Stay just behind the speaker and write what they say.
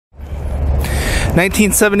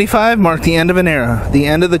1975 marked the end of an era, the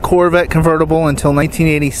end of the Corvette Convertible until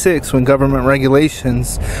 1986 when government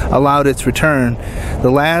regulations allowed its return.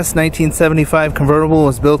 The last 1975 convertible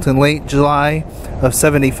was built in late July of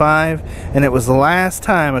 75, and it was the last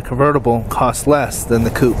time a convertible cost less than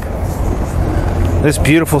the coupe. This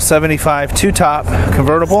beautiful 75 two-top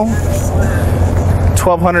convertible,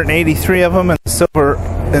 1,283 of them in silver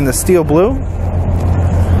and the steel blue.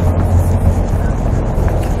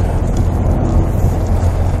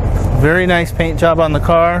 Very nice paint job on the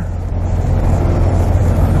car.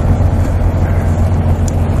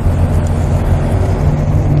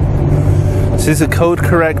 This is a code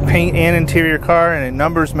correct paint and interior car and a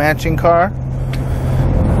numbers matching car.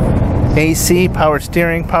 AC, power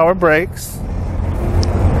steering, power brakes.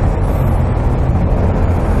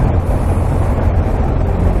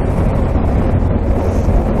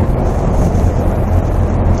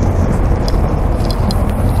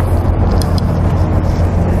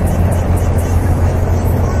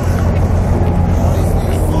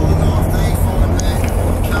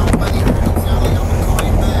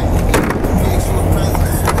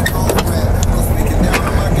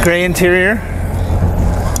 Gray interior,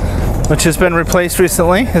 which has been replaced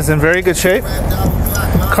recently, is in very good shape.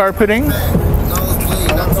 Carpeting.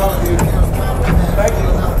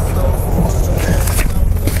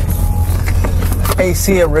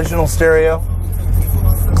 AC original stereo.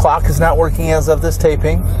 Clock is not working as of this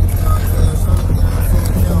taping.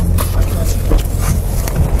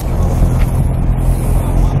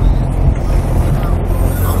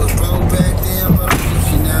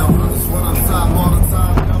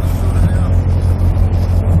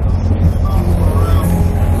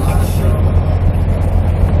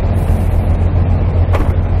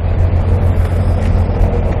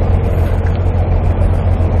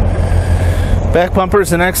 Back bumper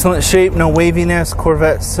is in excellent shape, no waviness.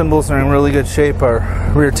 Corvette symbols are in really good shape. Our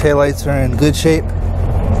rear taillights are in good shape.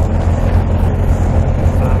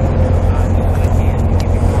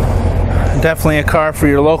 Definitely a car for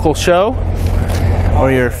your local show or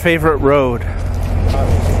your favorite road.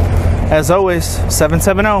 As always,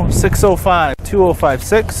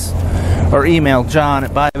 770-605-2056 or email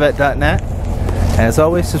john@buyvet.net. As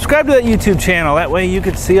always, subscribe to that YouTube channel. That way you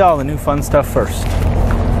can see all the new fun stuff first.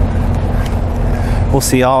 We'll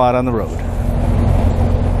see y'all out on the road.